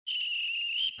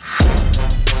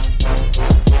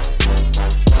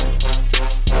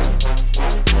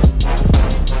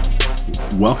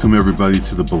Welcome, everybody,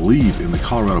 to the Believe in the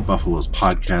Colorado Buffaloes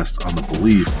podcast on the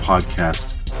Believe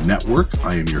Podcast Network.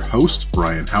 I am your host,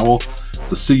 Brian Howell,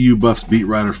 the CU Buffs beat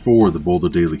writer for the Boulder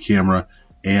Daily Camera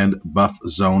and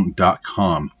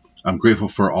BuffZone.com. I'm grateful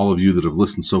for all of you that have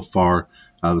listened so far.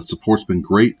 The support's been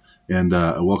great, and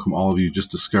I welcome all of you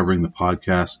just discovering the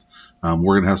podcast.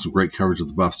 We're going to have some great coverage of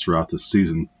the Buffs throughout this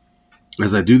season.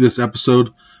 As I do this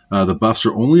episode, the Buffs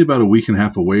are only about a week and a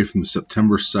half away from the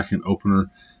September 2nd opener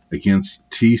against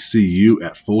TCU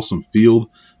at Folsom Field.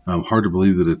 Hard to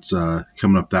believe that it's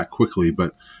coming up that quickly,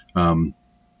 but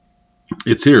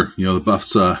it's here. The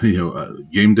Buffs,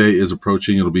 game day is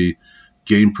approaching. It'll be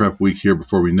game prep week here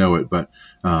before we know it. But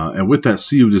and with that,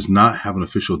 CU does not have an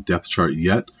official depth chart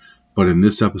yet. But in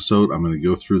this episode, I'm going to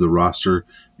go through the roster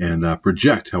and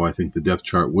project how I think the depth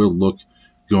chart will look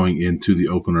going into the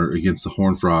opener against the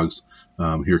Horned Frogs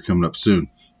here coming up soon.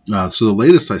 So the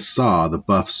latest I saw, the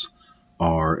Buffs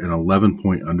are an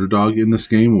 11-point underdog in this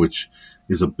game, which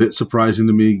is a bit surprising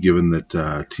to me, given that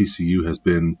TCU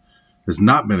has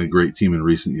not been a great team in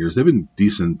recent years. They've been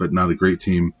decent, but not a great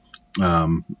team,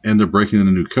 and they're breaking in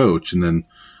a new coach, and then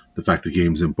the fact the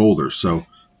game's in Boulder. So,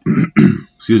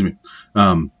 excuse me.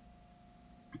 A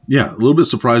little bit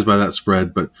surprised by that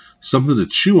spread, but something to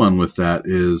chew on with that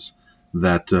is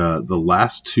that the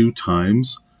last two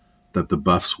times that the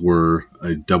Buffs were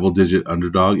a double-digit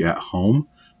underdog at home,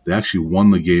 they actually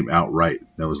won the game outright.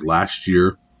 That was last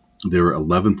year. They were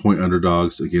 11-point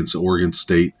underdogs against Oregon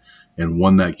State and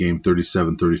won that game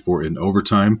 37-34 in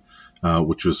overtime,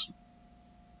 which was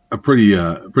a pretty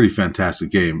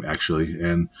fantastic game, actually.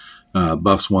 And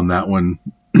Buffs won that one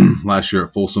last year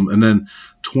at Folsom. And then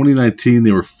 2019,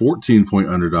 they were 14-point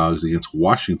underdogs against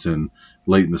Washington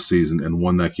late in the season and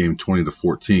won that game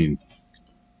 20-14.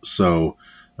 So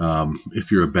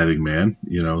if you're a betting man,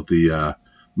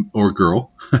 or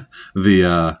girl,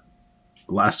 the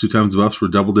last two times the Buffs were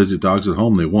double-digit dogs at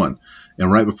home, they won. And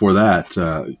right before that,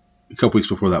 a couple weeks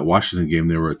before that Washington game,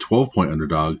 they were a 12-point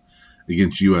underdog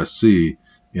against USC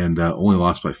and only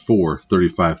lost by 4,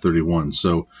 35-31.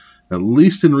 So at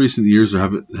least in recent years, there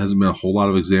hasn't been a whole lot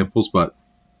of examples, but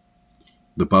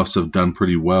the Buffs have done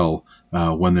pretty well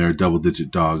when they're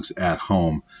double-digit dogs at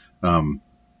home.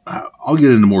 I'll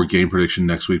get into more game prediction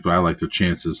next week, but I like their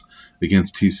chances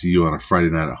against TCU on a Friday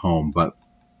night at home. But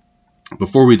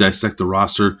before we dissect the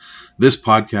roster, this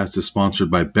podcast is sponsored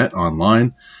by Bet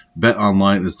Online. Bet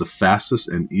Online is the fastest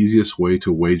and easiest way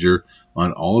to wager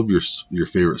on all of your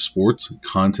favorite sports,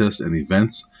 contests, and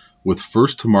events with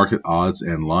first-to-market odds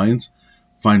and lines.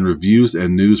 Find reviews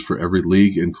and news for every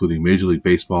league, including Major League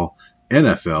Baseball,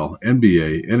 NFL,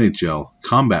 NBA, NHL,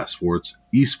 combat sports,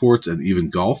 esports, and even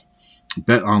golf.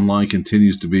 Bet Online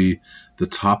continues to be the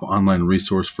top online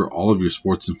resource for all of your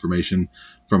sports information,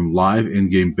 from live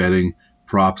in-game betting,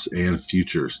 props, and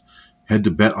futures. Head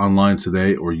to Bet Online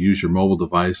today or use your mobile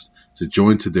device to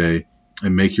join today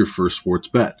and make your first sports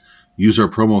bet. Use our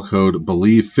promo code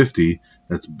BELIEVE50,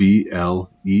 that's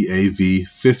BLEAV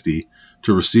 50,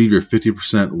 to receive your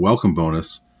 50% welcome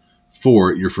bonus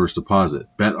for your first deposit.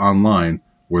 Bet Online,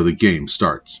 where the game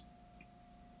starts.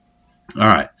 All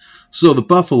right. So the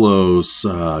Buffaloes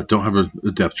don't have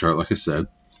a depth chart, like I said,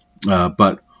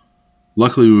 but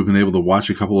luckily we've been able to watch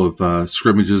a couple of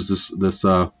scrimmages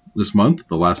this month.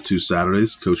 The last two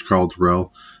Saturdays, Coach Karl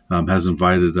Dorrell has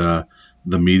invited the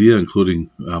media, including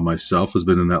myself, has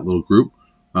been in that little group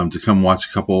to come watch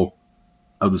a couple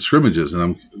of the scrimmages, and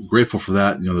I'm grateful for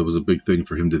that. There was a big thing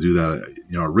for him to do that.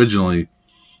 Originally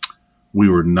we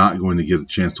were not going to get a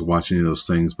chance to watch any of those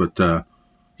things, but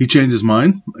he changed his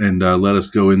mind and let us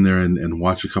go in there and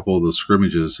watch a couple of those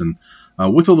scrimmages. And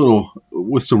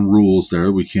with some rules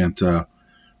there, we can't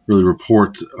really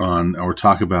report on or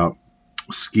talk about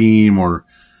scheme or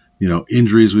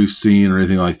injuries we've seen or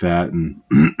anything like that, and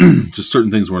just certain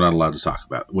things we're not allowed to talk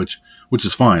about, which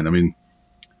is fine. I mean,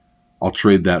 I'll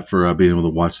trade that for being able to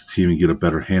watch the team and get a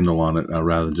better handle on it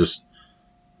rather than just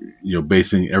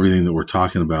basing everything that we're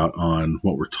talking about on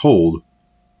what we're told.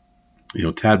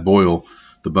 Tad Boyle,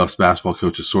 the Buffs basketball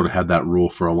coach, has sort of had that rule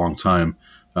for a long time.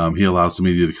 He allows the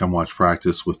media to come watch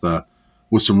practice with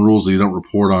some rules that you don't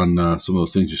report on some of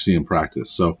those things you see in practice.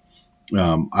 So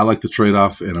I like the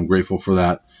trade-off, and I'm grateful for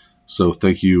that. So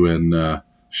thank you, and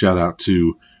shout out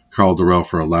to Karl Dorrell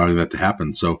for allowing that to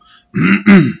happen. So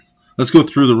let's go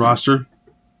through the roster,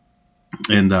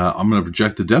 and I'm going to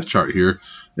project the depth chart here.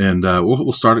 And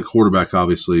we'll start at quarterback,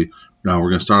 obviously. Now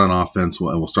we're going to start on offense,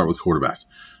 and we'll start with quarterback.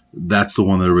 That's the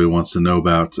one that everybody wants to know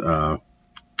about.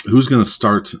 Who's going to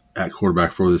start at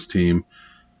quarterback for this team?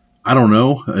 I don't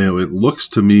know. It looks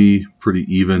to me pretty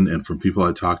even, and from people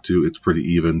I talk to, it's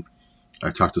pretty even. I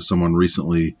talked to someone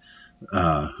recently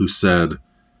who said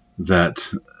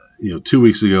that 2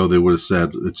 weeks ago they would have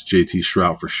said it's JT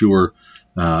Shrout for sure,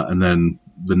 and then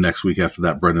the next week after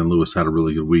that, Brendan Lewis had a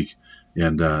really good week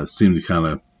and seemed to kind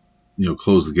of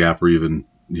close the gap or even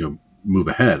move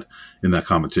ahead in that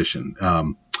competition.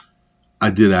 I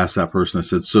did ask that person. I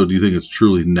said, "So do you think it's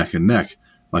truly neck and neck,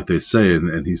 like they say?"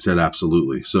 And he said,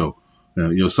 "Absolutely." So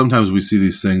sometimes we see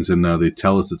these things and they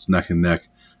tell us it's neck and neck,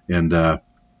 and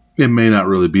it may not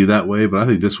really be that way, but I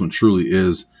think this one truly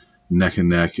is neck and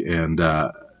neck. And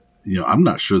I'm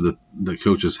not sure that the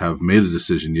coaches have made a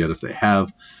decision yet. If they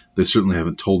have, they certainly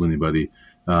haven't told anybody.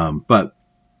 But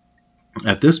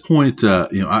at this point,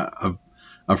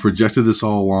 I've projected this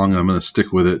all along, and I'm going to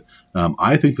stick with it.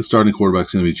 I think the starting quarterback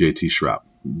is going to be JT Shrout,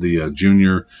 the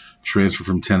junior transfer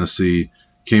from Tennessee,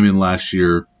 came in last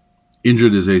year,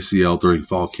 injured his ACL during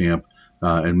fall camp,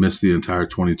 and missed the entire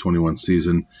 2021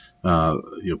 season.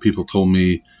 People told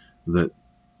me that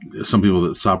some people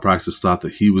that saw practice thought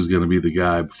that he was going to be the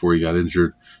guy before he got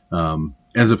injured.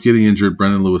 Ends up getting injured.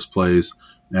 Brendan Lewis plays.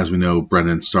 As we know,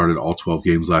 Brendan started all 12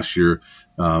 games last year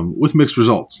with mixed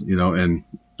results, and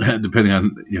depending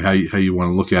on how you want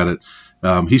to look at it,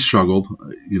 he struggled.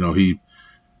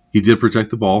 He did protect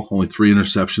the ball, only 3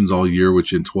 interceptions all year,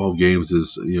 which in 12 games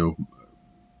is,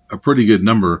 a pretty good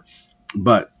number,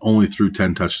 but only threw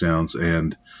 10 touchdowns.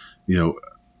 And,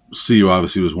 CU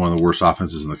obviously was one of the worst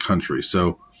offenses in the country.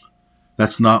 So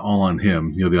that's not all on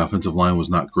him. The offensive line was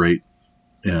not great.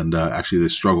 And actually they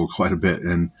struggled quite a bit.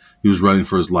 And he was running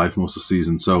for his life most of the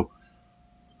season. So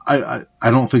I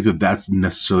don't think that's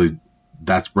necessarily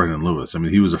that's Brendan Lewis. I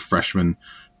mean, he was a freshman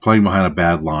playing behind a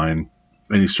bad line,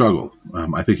 and he struggled.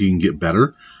 I think he can get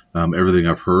better. Everything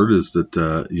I've heard is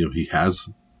that he has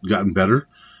gotten better.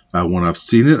 When I've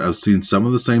seen it, I've seen some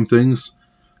of the same things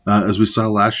as we saw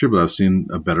last year, but I've seen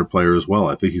a better player as well.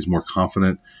 I think he's more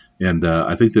confident, and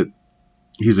I think that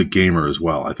he's a gamer as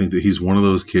well. I think that he's one of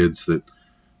those kids that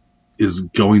is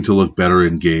going to look better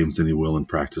in games than he will in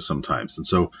practice sometimes. And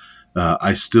so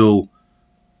I still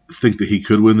think that he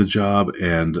could win the job,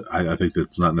 and I think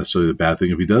that's not necessarily a bad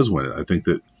thing if he does win it. I think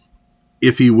that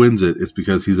if he wins it, it's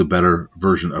because he's a better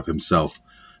version of himself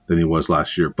than he was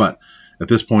last year. But at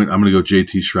this point, I'm going to go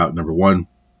JT Shrout number 1,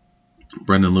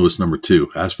 Brendan Lewis number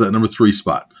 2. As for that number 3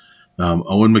 spot,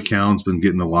 Owen McCown's been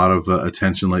getting a lot of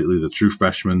attention lately, the true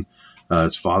freshman.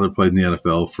 His father played in the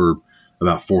NFL for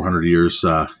about 400 years,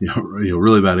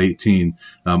 really about 18.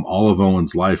 All of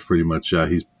Owen's life, pretty much.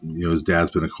 His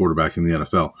dad's been a quarterback in the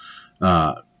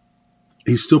NFL.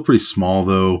 He's still pretty small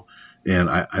though, and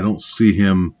I don't see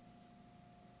him,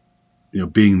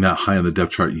 being that high on the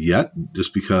depth chart yet,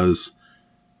 just because,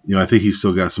 I think he's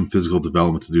still got some physical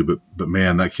development to do. But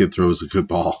man, that kid throws a good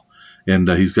ball, and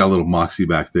he's got a little moxie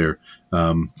back there.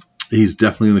 He's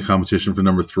definitely in the competition for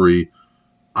number 3.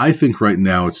 I think right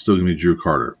now it's still going to be Drew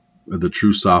Carter, the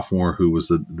true sophomore who was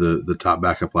the top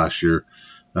backup last year.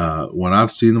 When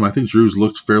I've seen him, I think Drew's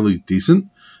looked fairly decent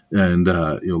and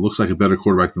looks like a better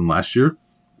quarterback than last year.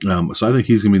 So I think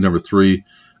he's going to be number 3.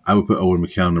 I would put Owen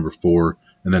McCown number 4,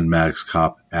 and then Maddox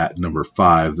Kopp at number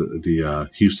 5, the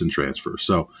Houston transfer.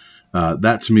 So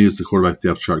that to me is the quarterback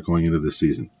depth chart going into this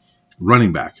season.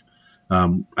 Running back, I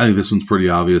think this one's pretty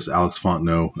obvious. Alex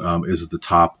Fontenot is at the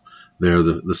top there.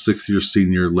 The 6th-year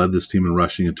senior led this team in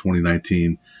rushing in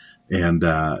 2019. And,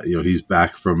 he's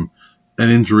back from an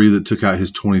injury that took out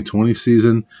his 2020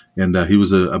 season. And he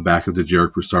was a backup to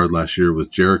Jarek Broussard last year.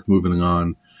 With Jarek moving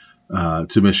on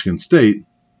to Michigan State,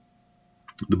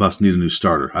 the Bucs need a new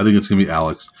starter. I think it's going to be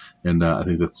Alex. And I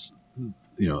think that's,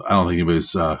 I don't think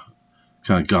anybody's kind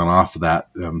of gone off of that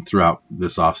throughout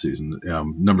this offseason.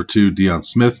 Number 2, Deion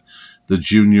Smith, the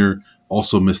junior,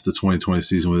 also missed the 2020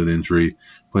 season with an injury,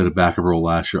 played a backup role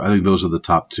last year. I think those are the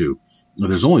top 2.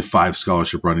 There's only 5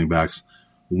 scholarship running backs.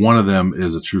 One of them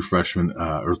is a true freshman,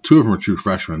 or 2 of them are true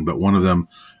freshmen, but one of them,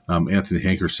 Anthony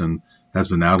Hankerson, has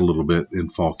been out a little bit in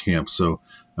fall camp. So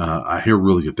I hear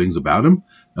really good things about him,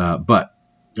 but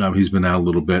he's been out a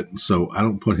little bit. So I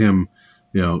don't put him,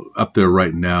 up there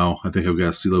right now. I think I've got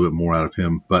to see a little bit more out of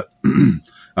him. But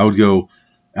I would go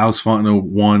Alex Fontenot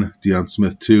 1, Deion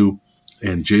Smith 2,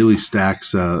 and Jaylee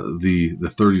Stacks,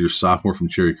 the third-year sophomore from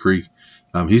Cherry Creek.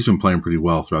 He's been playing pretty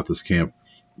well throughout this camp.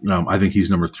 I think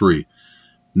he's number 3.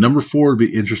 Number 4 would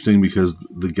be interesting because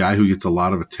the guy who gets a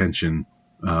lot of attention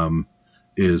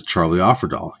is Charlie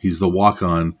Offerdahl. He's the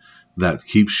walk-on that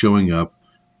keeps showing up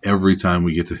every time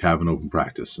we get to have an open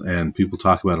practice. And people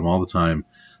talk about him all the time.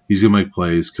 He's going to make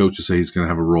plays. Coaches say he's going to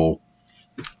have a role.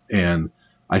 And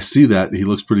I see that. He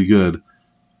looks pretty good.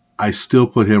 I still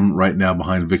put him right now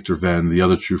behind Victor Venn, the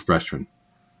other true freshman.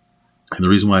 And the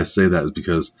reason why I say that is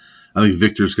because I think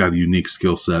Victor's got a unique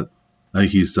skill set I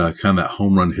think he's kind of that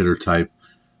home run hitter type,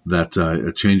 that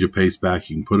a change of pace back.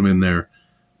 You can put him in there,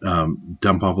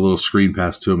 dump off a little screen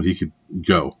pass to him, and he could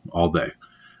go all day.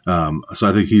 So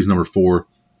I think he's number 4.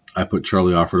 I put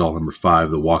Charlie Offerdahl number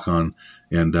 5, the walk-on,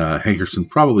 and Hankerson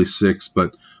probably 6,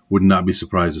 but would not be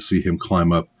surprised to see him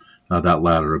climb up that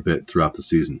ladder a bit throughout the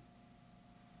season.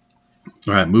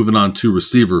 All right, moving on to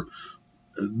receiver.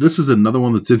 This is another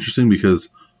one that's interesting because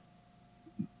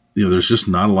there's just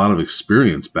not a lot of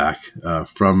experience back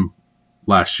from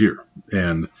last year,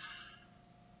 and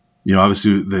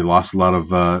obviously they lost a lot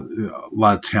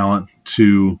of talent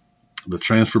to the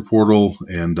transfer portal,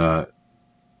 and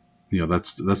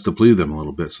that's depleted them a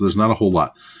little bit. So there's not a whole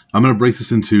lot. I'm going to break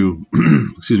this into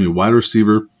wide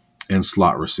receiver and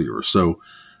slot receiver. So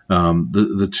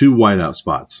the 2 wideout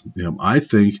spots. I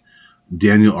think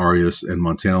Daniel Arias and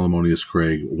Montana Lamonius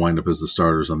Craig wind up as the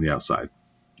starters on the outside.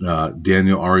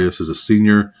 Daniel Arias is a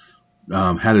senior,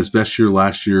 had his best year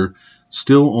last year,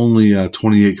 still only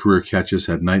 28 career catches,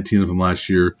 had 19 of them last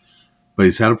year, but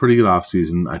he's had a pretty good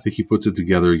offseason. I think he puts it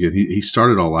together again. He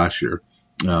started all last year,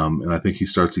 and I think he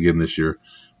starts again this year.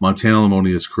 Montana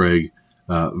Lamonius Craig,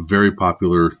 very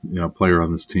popular player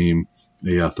on this team,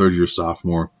 a third-year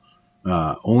sophomore.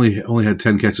 Only had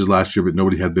 10 catches last year, but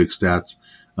nobody had big stats.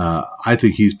 I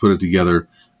think he's put it together.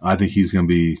 I think he's going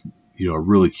to be a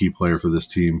really key player for this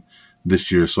team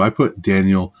this year. So I put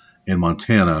Daniel and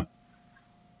Montana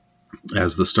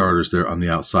as the starters there on the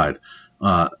outside.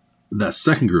 That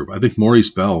second group, I think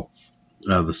Maurice Bell,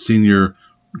 the senior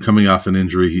coming off an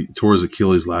injury, he tore his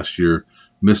Achilles last year,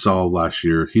 missed all of last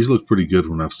year. He's looked pretty good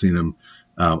when I've seen him.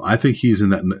 I think he's in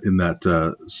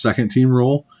that second team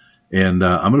role, and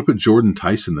I'm going to put Jordan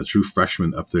Tyson, the true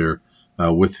freshman, up there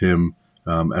with him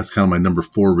as kind of my number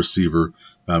 4 receiver.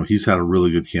 He's had a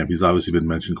really good camp. He's obviously been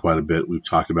mentioned quite a bit. We've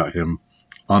talked about him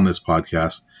on this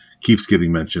podcast. Keeps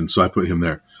getting mentioned, so I put him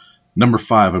there. Number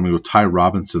 5, I'm going to go Ty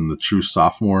Robinson, the true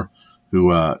sophomore,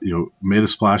 who made a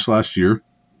splash last year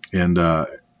and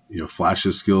flashed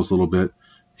his skills a little bit.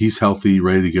 He's healthy,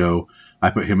 ready to go. I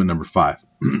put him at number 5.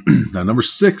 Now, number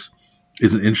 6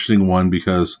 is an interesting one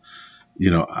because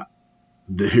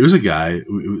here's a guy.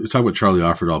 We talk about Charlie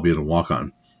Offerdahl being a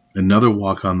walk-on. Another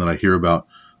walk-on that I hear about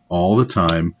all the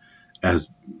time as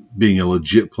being a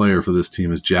legit player for this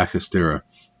team is Jack Hestera.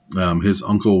 His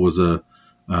uncle was a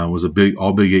big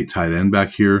all Big 8 tight end back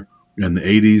here in the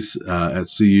 80s at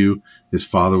CU. His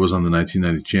father was on the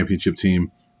 1990 championship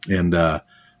team, and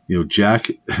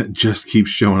Jack just keeps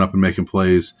showing up and making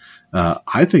plays.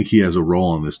 I think he has a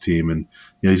role on this team, and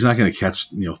he's not going to catch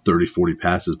 30, 40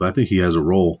 passes, but I think he has a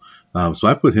role. So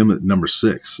I put him at number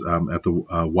 6 at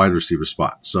the wide receiver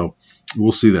spot. So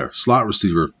we'll see there. Slot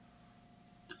receiver,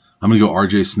 I'm going to go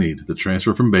R.J. Sneed, the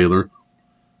transfer from Baylor,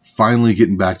 finally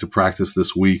getting back to practice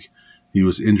this week. He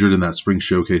was injured in that spring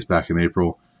showcase back in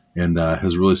April and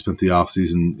has really spent the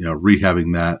offseason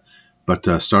rehabbing that,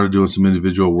 but started doing some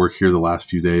individual work here the last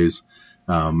few days.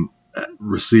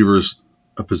 Receivers,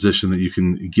 a position that you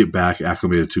can get back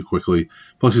acclimated to quickly.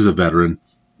 Plus, he's a veteran.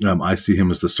 I see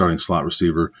him as the starting slot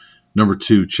receiver. Number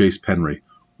 2, Chase Penry,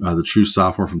 the true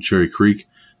sophomore from Cherry Creek.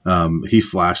 He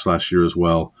flashed last year as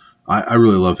well. I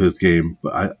really love his game,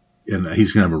 and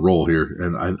he's going to have a role here.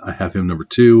 And I have him number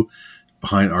 2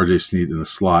 behind R.J. Sneed in the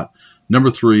slot. Number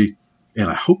 3,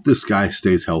 and I hope this guy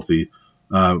stays healthy.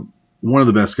 One of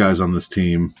the best guys on this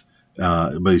team,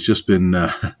 but he's just been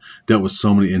dealt with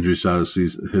so many injuries throughout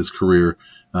his career.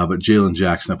 But Jalen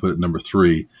Jackson, I put at number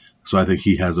 3, so I think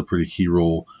he has a pretty key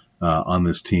role on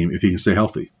this team if he can stay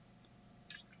healthy.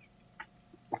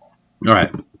 All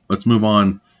right, let's move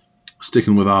on.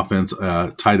 Sticking with offense,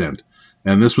 tight end,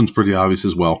 and this one's pretty obvious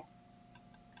as well.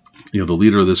 The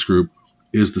leader of this group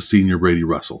is the senior Brady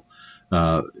Russell.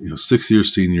 6-year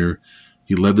senior.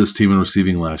 He led this team in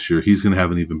receiving last year. He's going to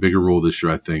have an even bigger role this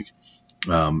year, I think.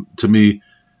 To me,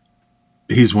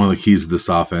 he's one of the keys to this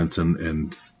offense,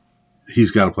 and he's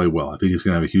got to play well. I think he's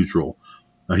going to have a huge role.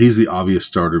 He's the obvious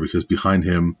starter because behind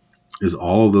him is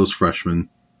all of those freshmen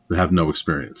that have no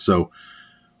experience. So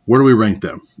where do we rank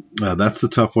them? That's the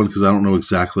tough one because I don't know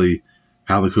exactly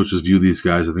how the coaches view these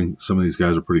guys. I think some of these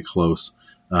guys are pretty close.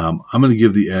 I'm going to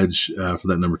give the edge for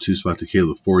that number 2 spot to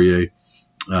Caleb Fourier.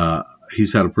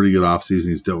 He's had a pretty good offseason.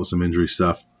 He's dealt with some injury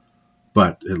stuff,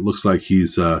 but it looks like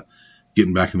he's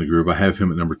getting back in the groove. I have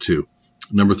him at number 2.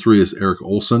 Number 3 is Eric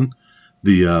Olson,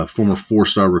 the former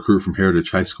 4-star recruit from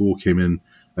Heritage High School, came in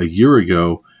a year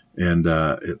ago, and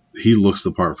he looks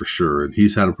the part for sure, and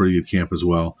he's had a pretty good camp as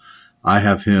well. I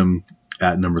have him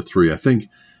at number 3. I think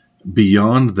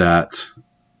beyond that,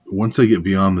 once they get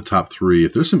beyond the top 3,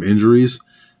 if there's some injuries,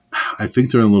 I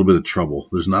think they're in a little bit of trouble.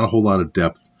 There's not a whole lot of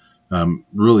depth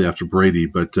really after Brady,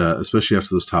 but especially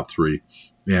after those top three.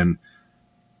 And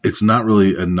it's not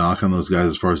really a knock on those guys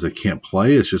as far as they can't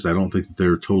play. It's just I don't think that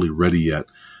they're totally ready yet.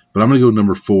 But I'm going to go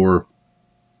number 4,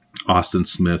 Austin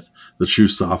Smith, the true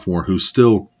sophomore who's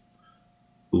still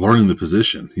learning the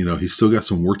position. He's still got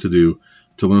some work to do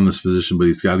to learn this position, but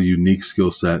he's got a unique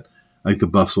skill set. I think the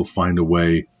Buffs will find a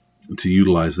way to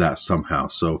utilize that somehow.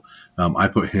 So I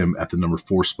put him at the number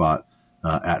 4 spot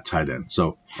at tight end.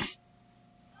 So,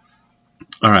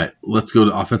 all right, let's go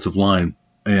to offensive line.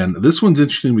 And this one's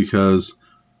interesting because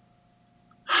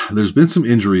there's been some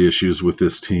injury issues with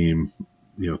this team,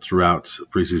 throughout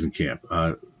preseason camp,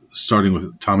 starting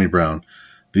with Tommy Brown,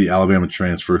 the Alabama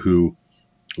transfer who,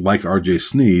 like R.J.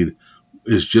 Sneed,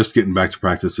 is just getting back to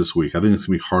practice this week. I think it's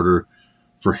going to be harder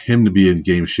for him to be in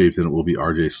game shape than it will be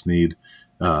R.J. Sneed.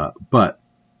 But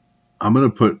I'm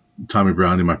going to put Tommy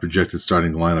Brown in my projected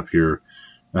starting lineup here.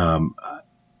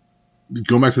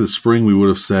 Going back to the spring, we would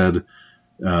have said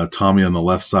Tommy on the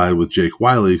left side with Jake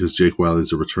Wiley because Jake Wiley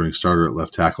is a returning starter at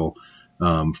left tackle.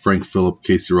 Frank Phillip,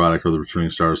 Casey Roddick are the returning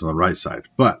starters on the right side.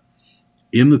 But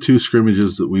in the 2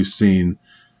 scrimmages that we've seen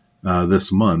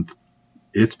this month,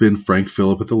 it's been Frank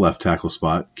Phillip at the left tackle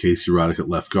spot, Casey Roddick at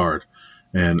left guard.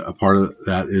 And a part of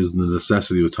that is the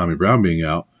necessity with Tommy Brown being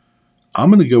out. I'm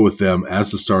going to go with them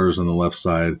as the starters on the left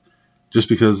side just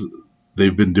because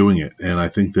they've been doing it. And I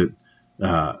think that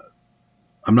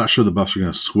I'm not sure the Buffs are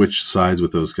going to switch sides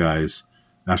with those guys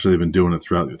after they've been doing it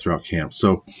throughout camp.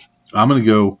 So I'm going to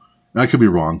go, I could be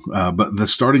wrong, but the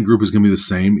starting group is going to be the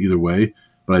same either way.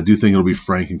 But I do think it'll be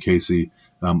Frank and Casey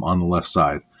on the left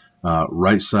side.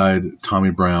 Right side,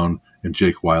 Tommy Brown and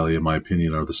Jake Wiley, in my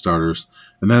opinion, are the starters.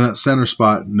 And then at center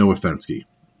spot, Noah Fenske.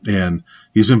 And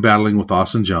he's been battling with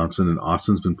Austin Johnson, and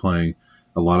Austin's been playing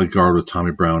a lot of guard with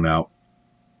Tommy Brown out.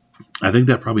 I think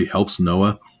that probably helps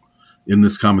Noah in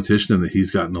this competition and that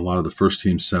he's gotten a lot of the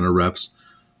first-team center reps.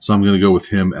 So I'm going to go with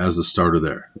him as the starter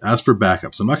there. As for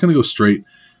backups, I'm not going to go straight,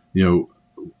 backups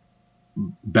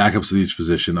at each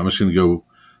position. I'm just going to go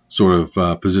sort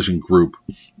of position group.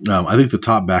 I think the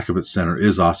top backup at center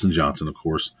is Austin Johnson, of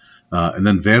course. And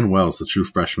then Van Wells, the true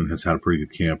freshman, has had a pretty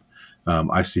good camp.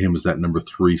 I see him as that number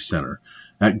 3 center.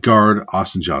 At guard,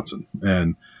 Austin Johnson.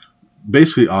 And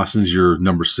basically, Austin's your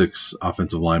number 6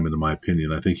 offensive lineman, in my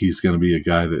opinion. I think he's going to be a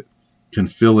guy that can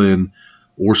fill in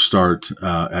or start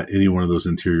at any one of those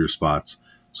interior spots.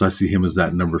 So I see him as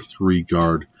that number 3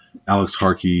 guard. Alex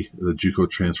Harkey, the JUCO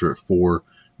transfer, at 4.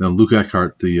 Then Luke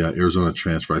Eckhart, the Arizona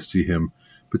transfer, I see him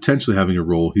potentially having a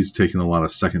role. He's taken a lot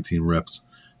of second-team reps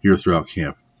here throughout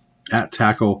camp. At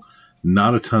tackle,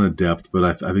 not a ton of depth,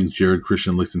 but I think Jared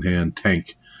Christian Lichtenhand,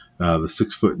 Tank, the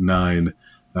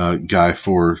 6'9" guy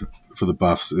for the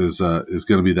Buffs, is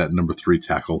going to be that number 3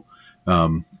 tackle.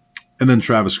 And then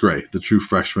Travis Gray, the true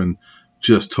freshman,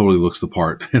 just totally looks the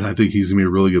part. And I think he's going to be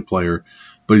a really good player,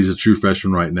 but he's a true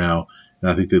freshman right now.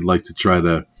 And I think they'd like to try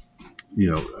to,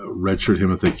 redshirt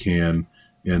him if they can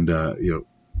and,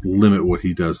 limit what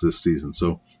he does this season.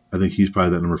 So I think he's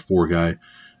probably that number 4 guy.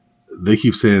 They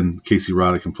keep saying Casey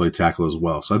Roddick can play tackle as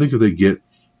well. So I think if they get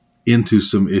into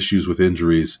some issues with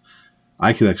injuries,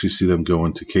 I could actually see them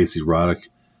going to Casey Roddick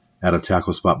at a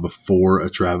tackle spot before a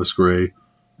Travis Gray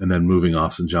and then moving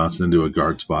Austin Johnson into a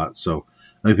guard spot. So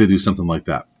I think they do something like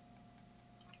that.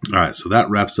 All right, so that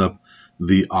wraps up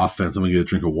the offense. I'm going to get a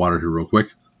drink of water here real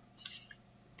quick.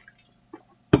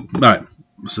 All right,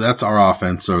 so that's our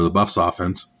offense, or the Buffs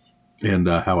offense, and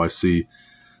how I see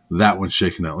that one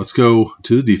shaking out. Let's go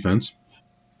to the defense.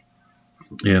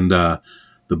 And the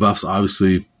Buffs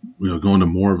obviously, going to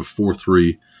more of a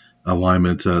 4-3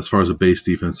 alignment as far as a base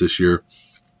defense this year.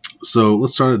 So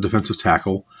let's start at defensive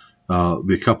tackle.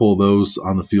 Be a couple of those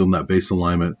on the field in that base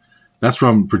alignment. That's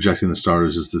where I'm projecting the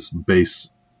starters, is this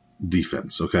base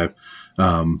defense. Okay,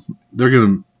 they're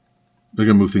gonna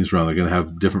move things around. They're gonna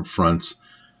have different fronts,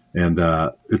 and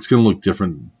it's gonna look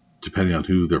different depending on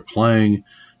who they're playing.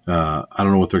 I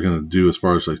don't know what they're gonna do as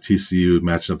far as like TCU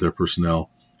matching up their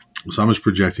personnel. So I'm just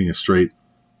projecting a straight,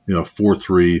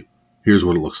 4-3. Here's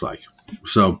what it looks like.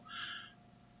 So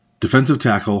defensive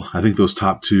tackle, I think those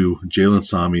top 2, Jalen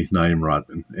Sami, Naeem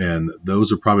Rodman, and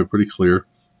those are probably pretty clear.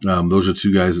 Those are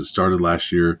 2 guys that started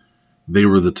last year. They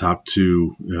were the top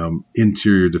 2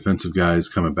 interior defensive guys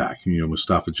coming back.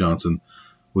 Mustafa Johnson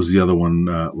was the other one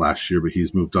last year, but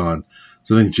he's moved on.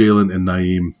 So I think Jalen and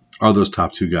Naeem are those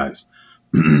top 2 guys.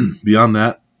 Beyond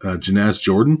that, Janaz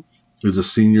Jordan is a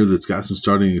senior that's got some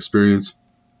starting experience,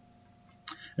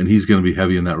 and he's going to be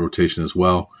heavy in that rotation as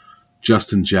well.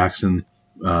 Justin Jackson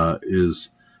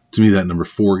is, to me, that number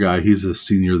 4 guy. He's a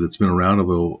senior that's been around a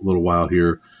little while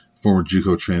here former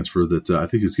JUCO transfer that I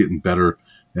think is getting better,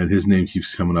 and his name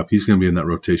keeps coming up. He's going to be in that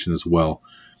rotation as well.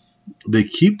 They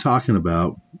keep talking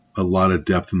about a lot of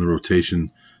depth in the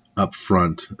rotation up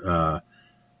front,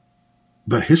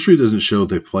 but history doesn't show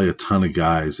they play a ton of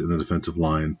guys in the defensive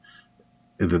line,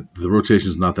 and the rotation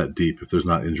is not that deep if there's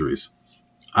not injuries.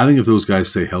 I think if those guys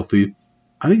stay healthy,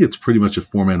 I think it's pretty much a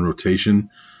four-man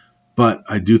rotation, but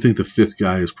I do think the fifth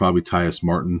guy is probably Tyus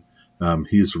Martin.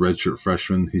 He's a redshirt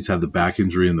freshman. He's had the back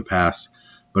injury in the past,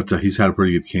 but he's had a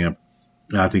pretty good camp.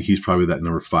 I think he's probably that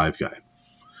number 5 guy.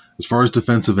 As far as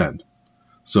defensive end,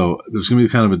 so there's going to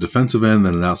be kind of a defensive end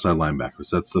and an outside linebacker.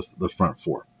 So that's the front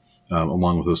 4,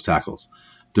 along with those tackles.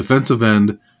 Defensive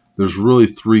end, there's really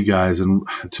 3 guys, and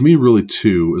to me, really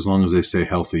 2, as long as they stay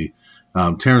healthy.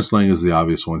 Terrence Lang is the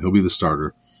obvious one. He'll be the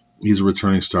starter. He's a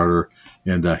returning starter,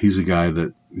 and he's a guy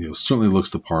that certainly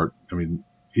looks the part. I mean,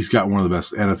 he's got one of the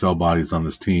best NFL bodies on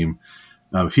this team.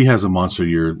 If he has a monster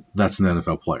year, that's an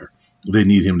NFL player. They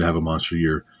need him to have a monster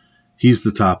year. He's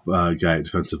the top guy at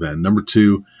defensive end. Number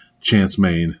 2, Chance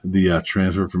Main, the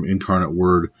transfer from Incarnate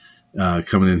Word,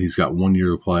 coming in. He's got 1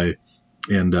 year to play,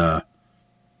 and I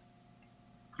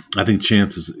think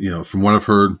Chance is, from what I've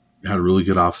heard, had a really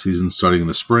good offseason starting in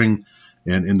the spring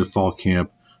and into fall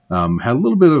camp. Had a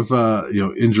little bit of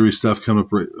injury stuff come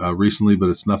up recently, but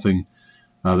it's nothing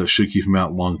that should keep him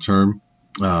out long term.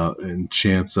 And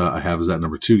Chance I have as that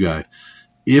number 2 guy.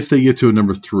 If they get to a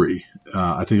number 3,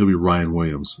 I think it'll be Ryan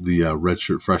Williams, the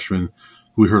redshirt freshman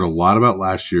who we heard a lot about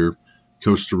last year.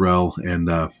 Coach Durrell and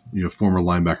former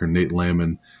linebacker Nate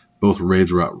Lamon both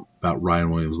raved about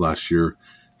Ryan Williams last year.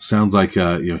 Sounds like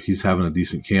he's having a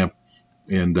decent camp,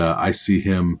 and I see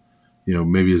him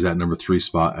maybe as that number 3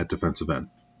 spot at defensive end.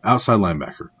 Outside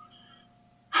linebacker.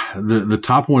 The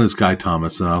top one is Guy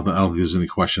Thomas, and I don't think there's any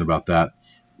question about that.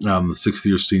 The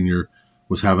 6th-year senior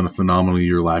was having a phenomenal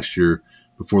year last year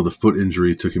before the foot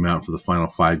injury took him out for the final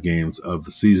 5 games of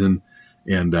the season,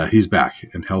 and he's back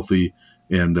and healthy,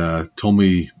 and told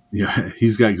me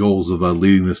he's got goals of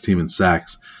leading this team in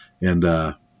sacks, and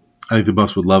I think the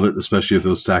Buffs would love it, especially if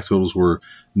those sack totals were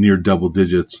near double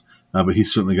digits, but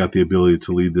he's certainly got the ability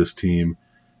to lead this team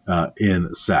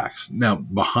in sacks. Now,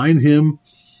 behind him,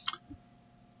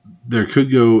 they could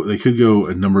go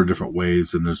a number of different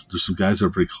ways, and there's some guys that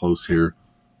are pretty close here.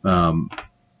 I'm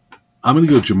going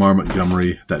to go Jamar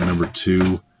Montgomery, that number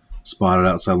 2 spotted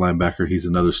outside linebacker. He's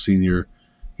another senior.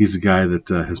 He's a guy that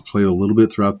has played a little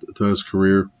bit throughout his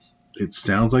career. It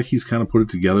sounds like he's kind of put it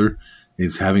together.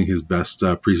 He's having his best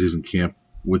preseason camp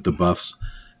with the Buffs,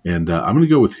 and I'm going to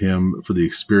go with him for the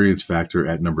experience factor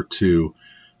at number 2.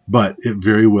 But it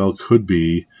very well could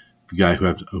be the guy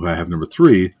who I have number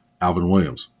 3, Alvin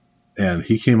Williams. And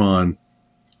he came on,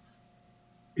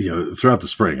 throughout the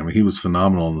spring. I mean, he was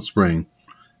phenomenal in the spring,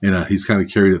 and he's kind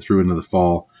of carried it through into the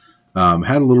fall.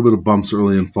 Had a little bit of bumps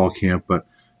early in fall camp, but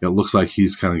it looks like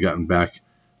he's kind of gotten back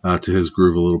to his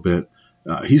groove a little bit.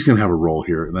 He's going to have a role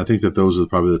here, and I think that those are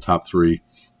probably the top 3.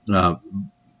 But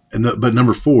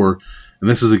number 4, and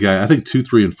this is a guy, I think 2,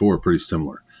 3, and 4 are pretty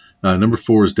similar. Number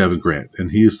 4 is Devin Grant,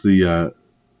 and he was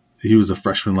a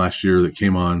freshman last year that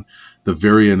came on the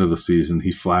very end of the season.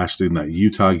 He flashed in that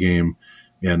Utah game,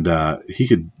 and he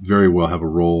could very well have a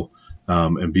role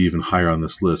and be even higher on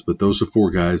this list. But those are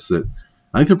 4 guys that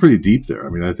I think they're pretty deep there. I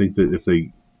mean, I think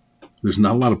that there's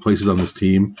not a lot of places on this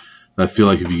team that I feel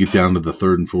like if you get down to the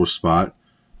 3rd and 4th spot,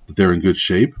 that they're in good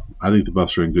shape. I think the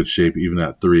Buffs are in good shape even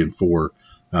at 3 and 4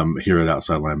 here at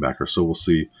outside linebacker. So we'll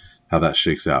see how that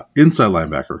shakes out. Inside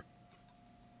linebacker.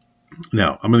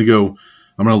 Now, I'm going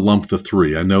to lump the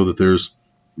 3. I know that there's,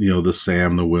 the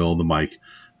Sam, the Will, the Mike.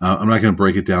 I'm not going to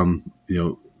break it down,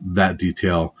 that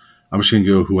detail. I'm just going to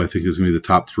go who I think is going to be the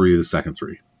top 3 of the second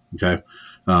 3. Okay.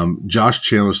 Josh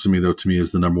Chandler, to me,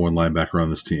 is the number 1 linebacker on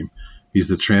this team. He's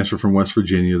the transfer from West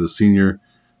Virginia, the senior,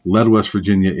 led West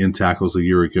Virginia in tackles a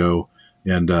year ago,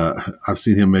 and I've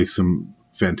seen him make some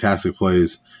fantastic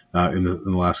plays in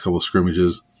the last couple of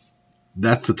scrimmages.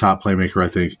 That's the top playmaker, I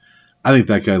think. I think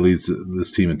that guy leads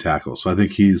this team in tackles, so I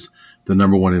think he's the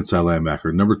number 1 inside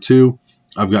linebacker. Number 2,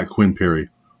 I've got Quinn Perry,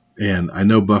 and I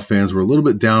know Buff fans were a little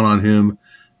bit down on him.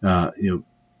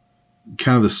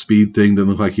 Kind of the speed thing, doesn't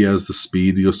look like he has the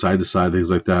speed to go side to side,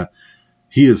 things like that.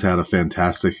 He has had a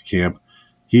fantastic camp.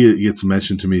 He gets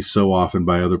mentioned to me so often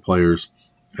by other players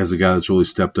as a guy that's really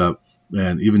stepped up.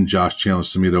 And even Josh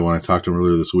Chandler, when I talked to him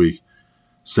earlier this week,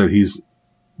 said he's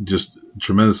just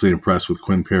tremendously impressed with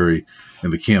Quinn Perry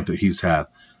and the camp that he's had.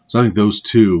 So I think those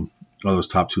 2 are those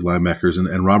top 2 linebackers,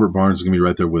 and Robert Barnes is going to be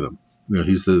right there with him.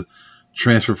 He's the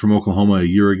transfer from Oklahoma a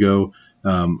year ago.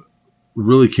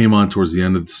 Really came on towards the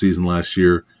end of the season last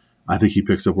year. I think he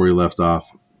picks up where he left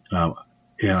off.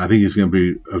 and I think he's going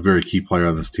to be a very key player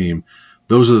on this team.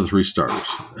 Those are the three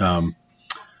starters.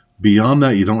 Beyond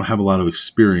that, you don't have a lot of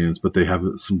experience, but they have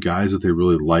some guys that they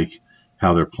really like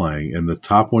how they're playing. And the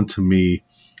top one to me,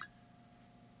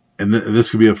 and this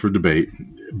could be up for debate,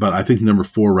 but I think number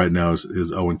 4 right now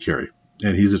is Owen Carey.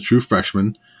 And he's a true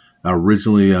freshman,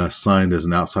 originally signed as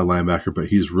an outside linebacker, but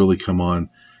he's really come on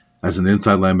as an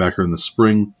inside linebacker in the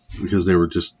spring because they were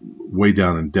just way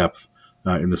down in depth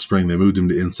in the spring. They moved him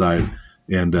to inside,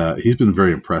 and he's been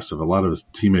very impressive. A lot of his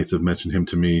teammates have mentioned him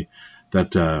to me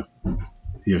that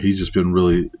he's just been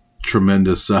really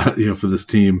tremendous for this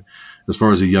team as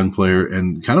far as a young player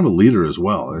and kind of a leader as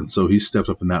well. And so he's stepped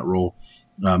up in that role.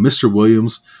 Mr.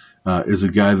 Williams is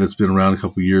a guy that's been around a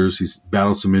couple years. He's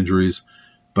battled some injuries,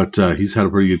 but he's had a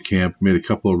pretty good camp, made a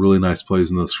couple of really nice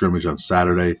plays in the scrimmage on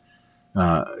Saturday.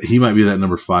 He might be that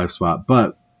number 5 spot,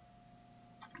 but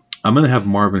I'm going to have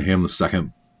Marvin Ham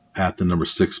II at the number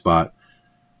 6 spot,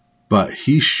 but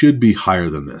he should be higher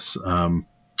than this.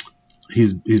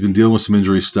 He's been dealing with some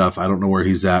injury stuff. I don't know where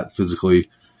he's at physically.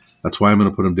 That's why I'm going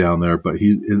to put him down there, but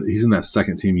he's in that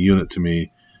second team unit to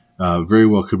me. Very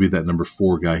well could be that number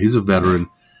 4 guy. He's a veteran,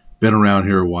 been around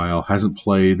here a while, hasn't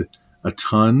played a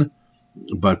ton,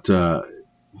 but to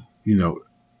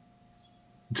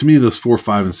me, those 4,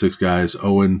 5, and 6 guys,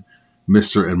 Owen,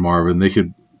 Mr., and Marvin, they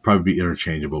could probably be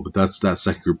interchangeable, but that's that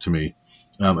second group to me.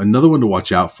 Another one to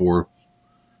watch out for,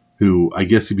 who I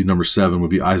guess he'd be number 7,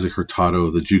 would be Isaac Hurtado,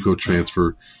 the JUCO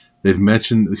transfer.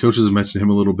 The coaches have mentioned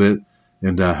him a little bit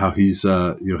and how he's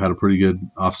had a pretty good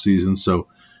offseason. So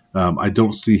I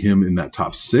don't see him in that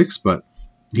top 6, but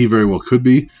he very well could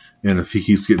be. And if he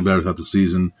keeps getting better throughout the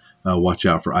season, watch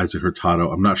out for Isaac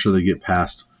Hurtado. I'm not sure they get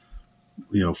past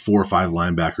 4 or 5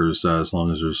 linebackers as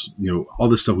long as there's all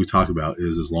this stuff we talk about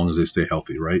is as long as they stay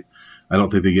healthy, right? I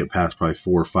don't think they get past probably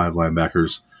 4 or 5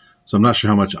 linebackers. So I'm not sure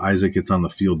how much Isaac gets on the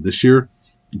field this year,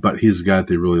 but he's a guy that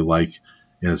they really like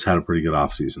and has had a pretty good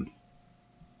offseason.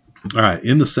 All right,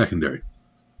 in the secondary,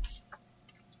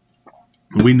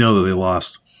 we know that they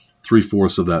lost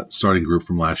 3/4 of that starting group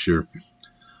from last year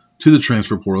to the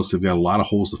transfer portal, so they've got a lot of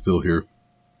holes to fill here.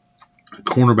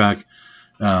 Cornerback,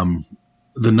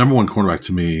 the number 1 cornerback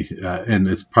to me, and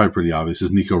it's probably pretty obvious,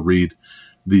 is Nico Reed,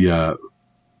 the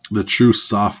true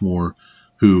sophomore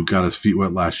who got his feet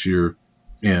wet last year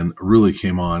and really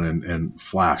came on and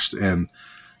flashed. And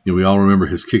we all remember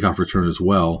his kickoff return as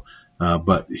well,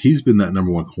 but he's been that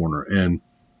number 1 corner. And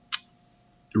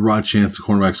Rod Chance, the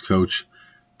cornerbacks coach,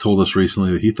 told us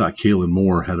recently that he thought Kalen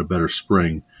Moore had a better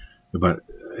spring.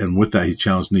 And with that, he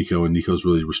challenged Nico, and Nico's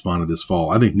really responded this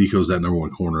fall. I think Nico's that number 1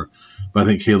 corner, but I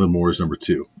think Kalen Moore is number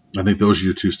 2. I think those are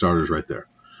your 2 starters right there.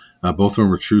 Both of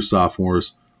them are true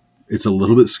sophomores. It's a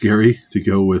little bit scary to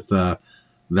go with that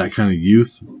kind of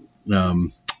youth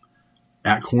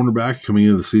at cornerback coming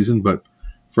into the season, but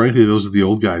frankly, those are the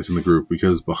old guys in the group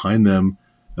because behind them,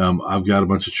 I've got a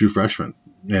bunch of true freshmen,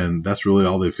 and that's really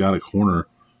all they've got at corner.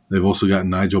 They've also got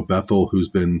Nigel Bethel, who's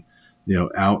been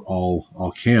out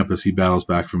all camp as he battles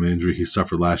back from an injury he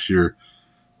suffered last year,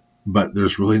 but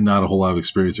there's really not a whole lot of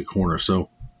experience at corner. So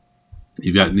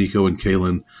you've got Nico and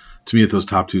Kalen, to me, at those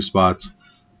top 2 spots.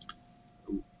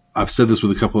 I've said this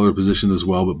with a couple other positions as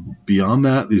well, but beyond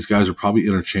that, these guys are probably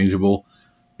interchangeable.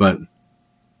 But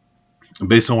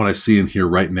based on what I see in here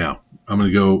right now, I'm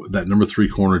going to go that number 3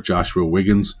 corner, Joshua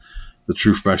Wiggins, the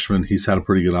true freshman. He's had a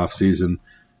pretty good offseason.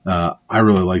 I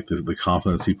really like the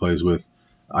confidence he plays with.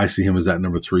 I see him as that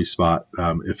number 3 spot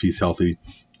if he's healthy.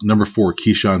 Number 4,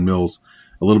 Keyshawn Mills,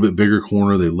 a little bit bigger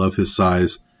corner. They love his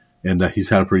size, and he's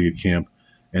had a pretty good camp.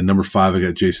 And number 5, I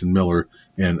got Jason Miller,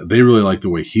 and they really like the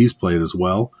way he's played as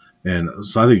well. And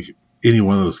so I think any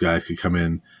one of those guys could come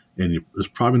in, and there's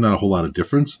probably not a whole lot of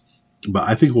difference. But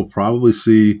I think we'll probably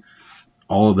see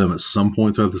all of them at some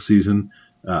point throughout the season.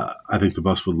 I think the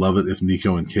Buffs would love it if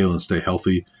Nico and Kalen stay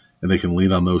healthy, and they can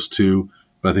lean on those 2.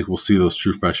 But I think we'll see those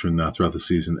true freshmen throughout the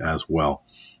season as well.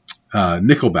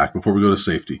 Nickelback, before we go to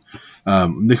safety.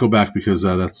 Nickelback because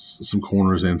that's some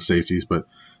corners and safeties, but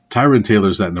Tyron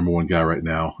Taylor's that number 1 guy right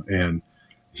now, and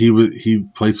he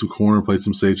played some corner, played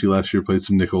some safety last year, played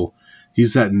some nickel.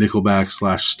 He's that nickelback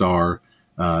 / star,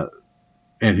 and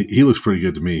he looks pretty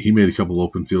good to me. He made a couple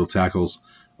open field tackles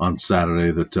on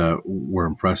Saturday that were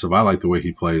impressive. I like the way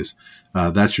he plays.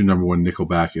 That's your number 1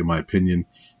 nickelback, in my opinion.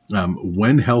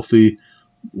 When healthy,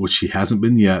 which he hasn't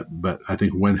been yet, but I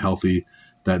think when healthy,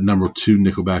 that number 2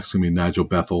 nickelback is going to be Nigel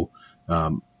Bethel.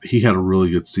 He had a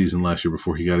really good season last year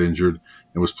before he got injured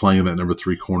and was playing in that number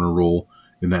 3 corner role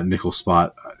in that nickel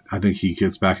spot. I think he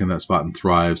gets back in that spot and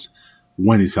thrives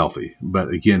when he's healthy. But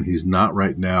again, he's not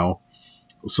right now,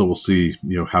 so we'll see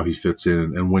how he fits in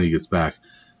and when he gets back.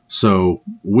 So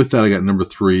with that, I got number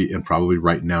 3, and probably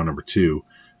right now number 2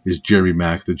 is Jeremy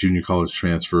Mack, the junior college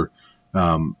transfer,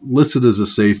 listed as a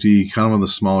safety, kind of on the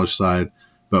smaller side,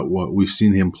 but what we've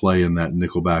seen him play in that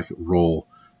nickelback role,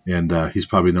 and he's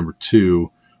probably number 2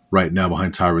 right now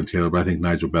behind Tyron Taylor, but I think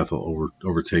Nigel Bethel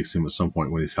overtakes him at some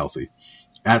point when he's healthy.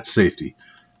 At safety,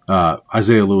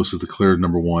 Isaiah Lewis is the clear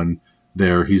number 1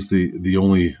 there. He's the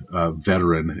only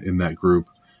veteran in that group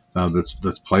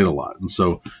that's played a lot. And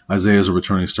so Isaiah is a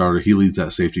returning starter. He leads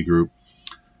that safety group.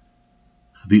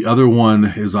 The other one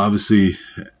is obviously,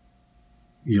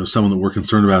 someone that we're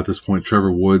concerned about at this point,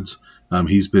 Trevor Woods.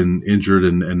 He's been injured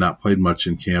and not played much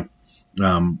in camp.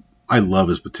 I love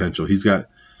his potential. He's got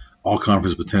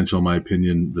all-conference potential, in my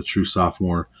opinion, the true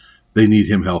sophomore. They need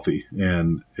him healthy.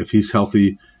 And if he's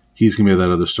healthy, he's going to be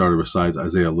that other starter besides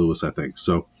Isaiah Lewis, I think.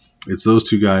 So it's those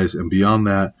 2 guys. And beyond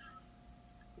that,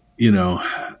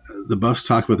 the Buffs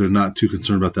talk about they're not too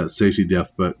concerned about that safety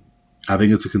depth, but I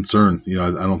think it's a concern.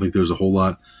 I don't think there's a whole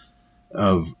lot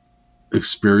of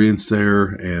experience there,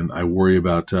 and I worry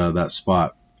about that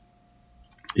spot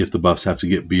if the Buffs have to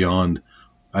get beyond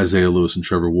Isaiah Lewis and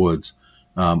Trevor Woods.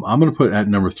 I'm going to put at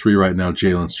number 3 right now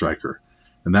Jalen Stryker,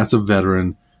 and that's a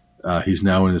veteran. He's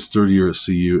now in his 3rd year at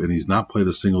CU, and he's not played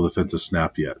a single defensive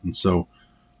snap yet, and so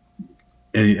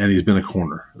and he's been a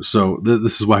corner. So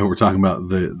this is why we're talking about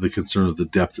the concern of the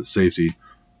depth at safety.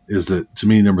 Is that, to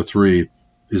me, number 3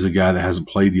 is a guy that hasn't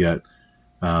played yet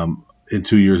in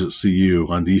 2 years at CU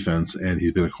on defense, and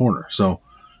he's been a corner. So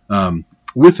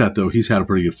with that, though, he's had a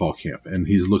pretty good fall camp, and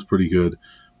he's looked pretty good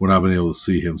when I've been able to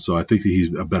see him. So I think that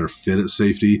he's a better fit at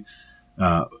safety.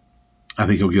 I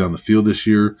think he'll get on the field this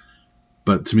year,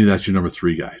 but to me, that's your number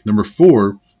 3 guy. Number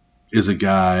 4 is a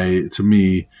guy, to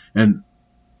me, and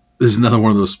this is another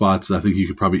one of those spots that I think you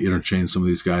could probably interchange some of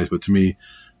these guys, but to me,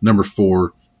 number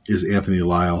 4 is Anthony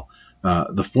Lyle.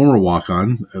 The former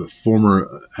walk-on,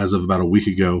 as of about a week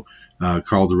ago,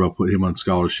 Carl Durrell put him on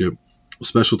scholarship.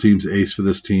 Special teams ace for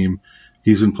this team.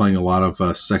 He's been playing a lot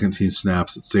of second-team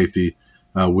snaps at safety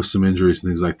with some injuries and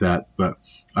things like that, but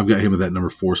I've got him at that number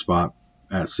 4 spot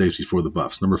at safety for the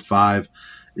Buffs. Number 5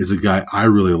 is a guy I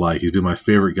really like. He's been my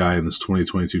favorite guy in this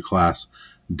 2022 class,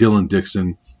 Dylan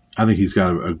Dixon. I think he's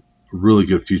got a really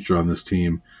good future on this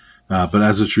team. But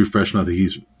as a true freshman, I think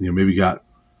he's maybe got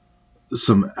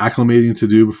some acclimating to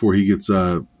do before he gets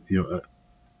a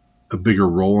bigger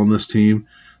role on this team.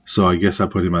 So I guess I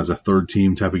put him as a 3rd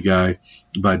team type of guy,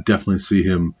 but I definitely see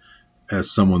him as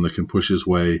someone that can push his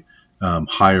way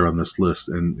higher on this list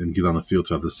and get on the field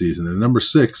throughout the season. And number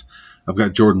 6, I've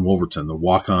got Jordan Wolverton, the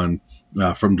walk-on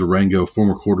from Durango,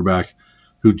 former quarterback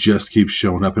who just keeps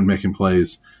showing up and making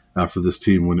plays for this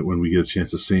team when we get a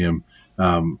chance to see him.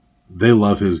 They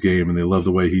love his game, and they love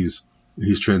the way he's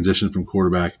transitioned from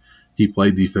quarterback. He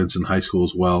played defense in high school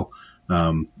as well,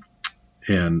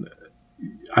 and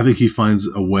I think he finds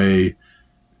a way,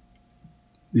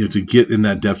 to get in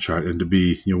that depth chart and to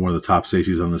be, one of the top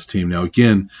safeties on this team. Now,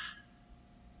 again,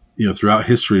 throughout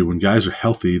history, when guys are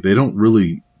healthy, they don't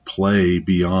really play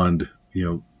beyond,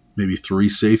 maybe 3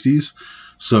 safeties.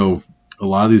 So a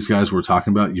lot of these guys we're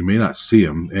talking about, you may not see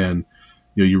them, and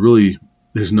you really,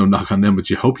 there's no knock on them, but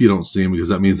you hope you don't see them because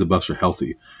that means the Buffs are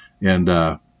healthy. And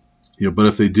but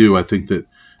if they do, I think that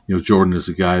Jordan is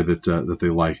a guy that they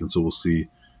like, and so we'll see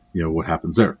what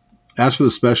happens there. As for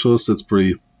the specialists, that's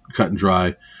pretty cut and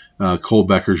dry. Cole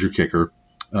Becker's your kicker.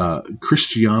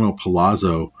 Cristiano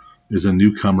Palazzo is a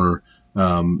newcomer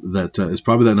that is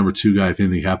probably that number 2 guy if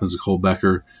anything happens to Cole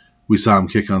Becker. We saw him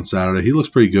kick on Saturday. He looks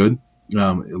pretty good.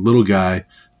 A little guy,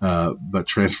 but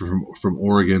transferred from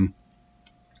Oregon.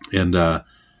 And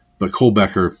but Cole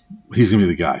Becker, he's going to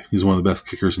be the guy. He's one of the best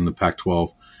kickers in the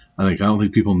Pac-12. I don't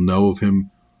think people know of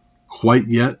him quite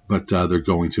yet, but they're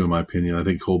going to, in my opinion. I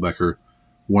think Cole Becker,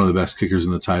 one of the best kickers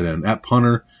in the tight end. At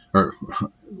punter, or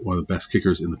one of the best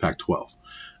kickers in the Pac-12.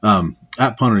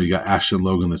 At punter, you got Ashton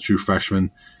Logan, the true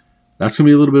freshman. That's going to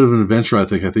be a little bit of an adventure, I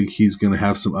think. I think he's going to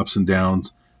have some ups and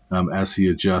downs as he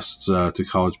adjusts to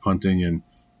college punting. And,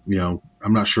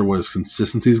 I'm not sure what his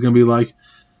consistency is going to be like,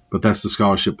 but that's the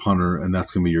scholarship punter, and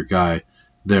that's going to be your guy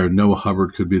there. Noah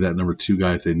Hubbard could be that number 2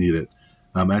 guy if they need it.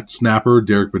 At snapper,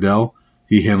 Derek Bedell,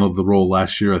 he handled the role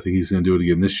last year. I think he's going to do it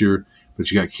again this year. But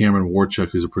you got Cameron Warchuk,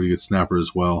 who's a pretty good snapper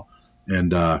as well,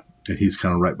 and he's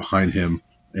kind of right behind him.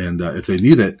 And if they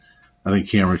need it, I think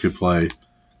Cameron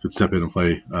could step in and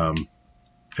play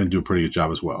and do a pretty good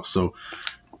job as well. So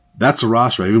that's a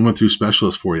roster. I even went through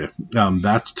specialists for you.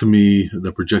 That's, to me,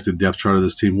 the projected depth chart of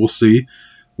this team. We'll see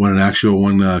when an actual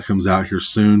one comes out here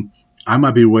soon. I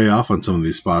might be way off on some of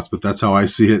these spots, but that's how I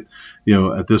see it,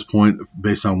 at this point,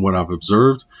 based on what I've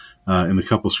observed in the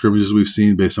couple scrimmages we've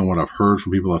seen, based on what I've heard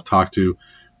from people I've talked to.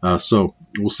 So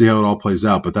we'll see how it all plays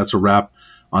out. But that's a wrap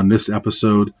on this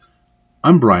episode.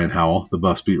 I'm Brian Howell, the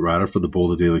Buffs beat writer for the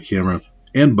Boulder Daily Camera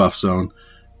and Buff Zone.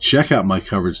 Check out my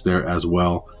coverage there as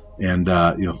well. And,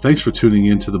 thanks for tuning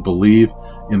in to the Believe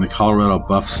in the Colorado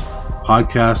Buffs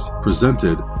podcast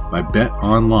presented by Bet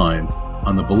Online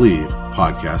on the Believe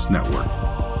Podcast Network.